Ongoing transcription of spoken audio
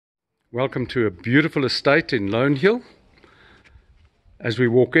Welcome to a beautiful estate in Lonehill. As we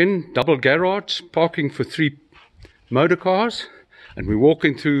walk in, double garage, parking for 3 motor cars, and we're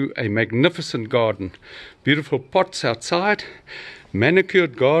walking through a magnificent garden. Beautiful pots outside,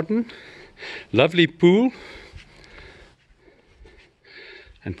 manicured garden, lovely pool,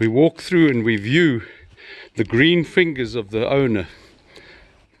 and we walk through and we view the green fingers of the owner.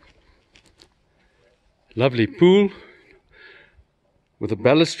 Lovely pool with a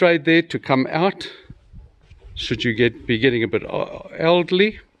balustrade there to come out should you be getting a bit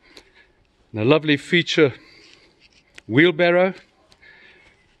elderly. And a lovely feature wheelbarrow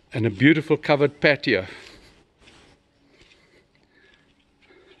and a beautiful covered patio.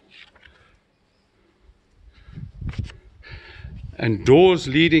 And doors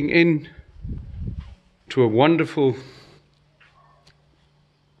leading in to a wonderful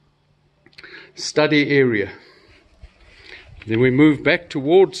study area. Then we move back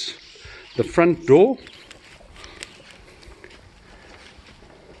towards the front door,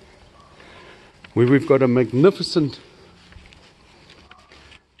 where we've got a magnificent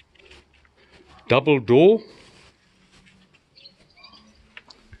double door.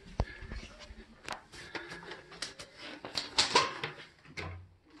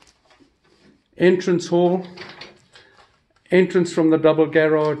 Entrance hall, entrance from the double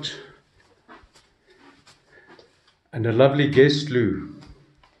garage, and a lovely guest loo.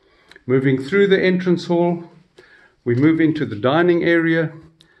 Moving through the entrance hall, we move into the dining area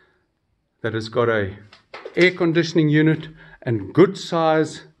that has got a air conditioning unit and good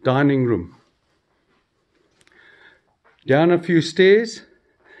size dining room. Down a few stairs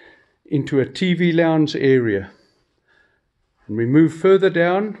into a TV lounge area. And we move further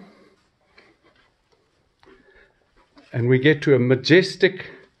down and we get to a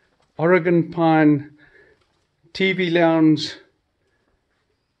majestic Oregon pine TV lounge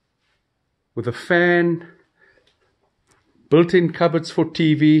with a fan, built-in cupboards for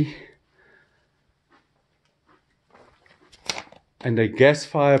TV, and a gas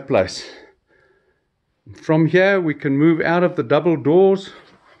fireplace. From here we can move out of the double doors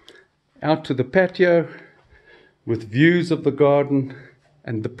out to the patio with views of the garden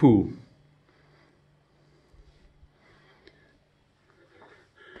and the pool.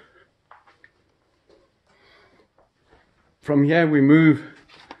 From here we move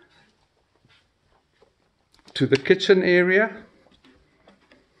to the kitchen area,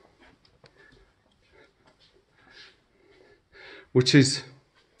 which is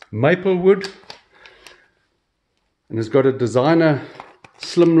maple wood and has got a designer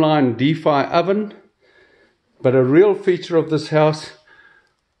slimline DeFi oven. But a real feature of this house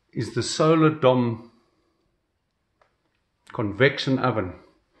is the solar dome convection oven.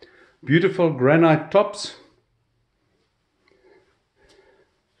 Beautiful granite tops,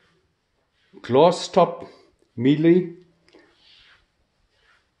 glass top mealy,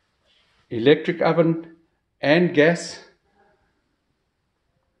 electric oven and gas,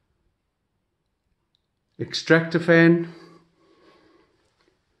 extractor fan,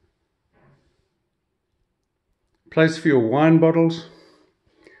 place for your wine bottles,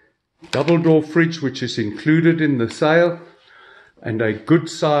 double door fridge which is included in the sale, and a good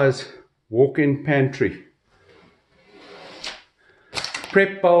size walk-in pantry,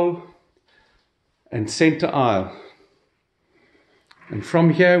 prep bowl and center aisle. And from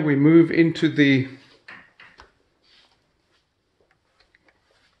here we move into the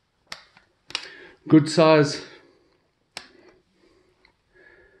good size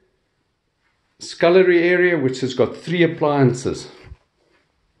scullery area, which has got 3 appliances.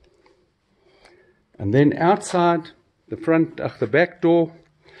 And then outside the back door,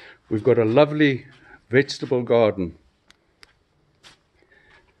 we've got a lovely vegetable garden.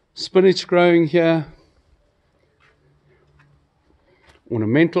 Spinach growing here,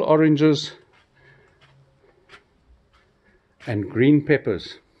 ornamental oranges and green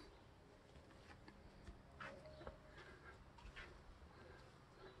peppers.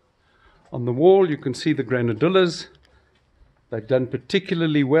 On the wall you can see the granadillas. They've done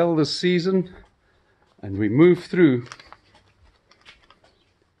particularly well this season, and we move through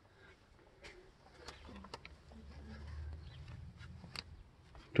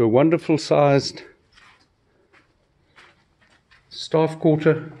to a wonderful sized staff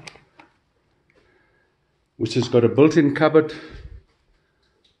quarter, which has got a built-in cupboard,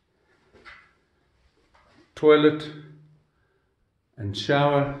 toilet and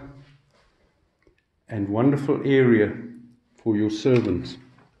shower, and wonderful area for your servants.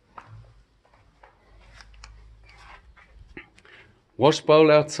 Wash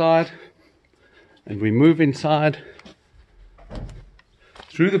bowl outside, and we move inside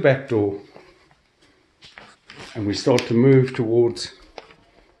through the back door, and we start to move towards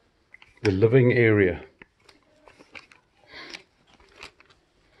the living area.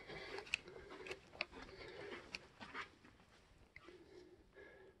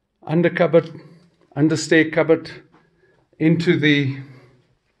 Under cupboard, under stair cupboard, into the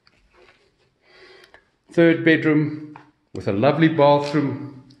third bedroom with a lovely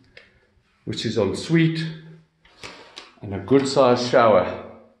bathroom which is en suite and a good sized shower.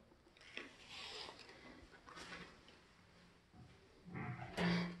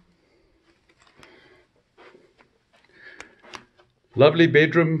 Lovely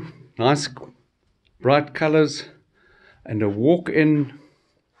bedroom, nice bright colours, and a walk-in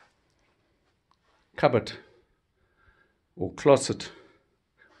cupboard or closet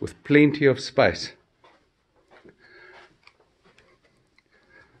with plenty of space.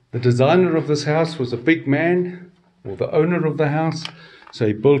 The designer of this house was a big man, or the owner of the house, so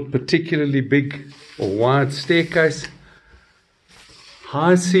he built particularly big or wide staircase,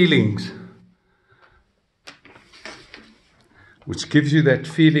 high ceilings, which gives you that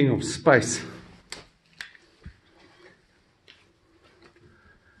feeling of space.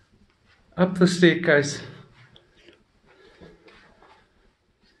 Up the staircase,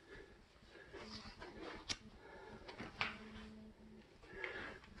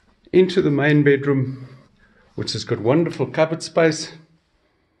 into the main bedroom, which has got wonderful cupboard space,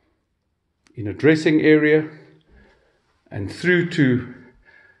 in a dressing area, and through to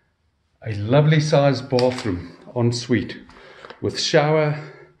a lovely sized bathroom en suite with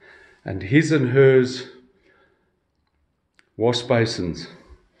shower and his and hers wash basins.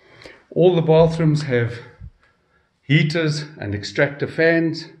 All the bathrooms have heaters and extractor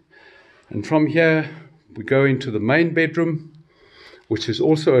fans, and from here we go into the main bedroom, which is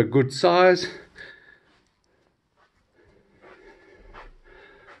also a good size,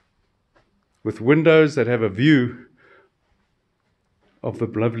 with windows that have a view of the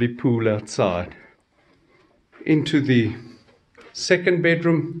lovely pool outside. Into the second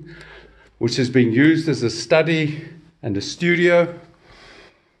bedroom, which is being used as a study and a studio.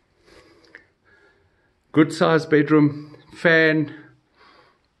 Good sized bedroom, fan,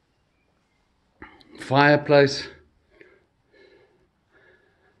 fireplace,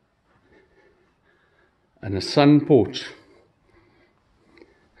 and a sun porch.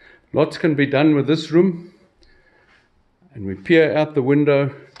 Lots can be done with this room, and we peer out the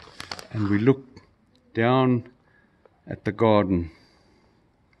window and we look down at the garden.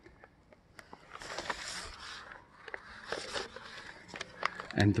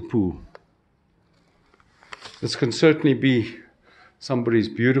 And the pool. This can certainly be somebody's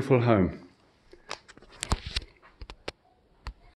beautiful home.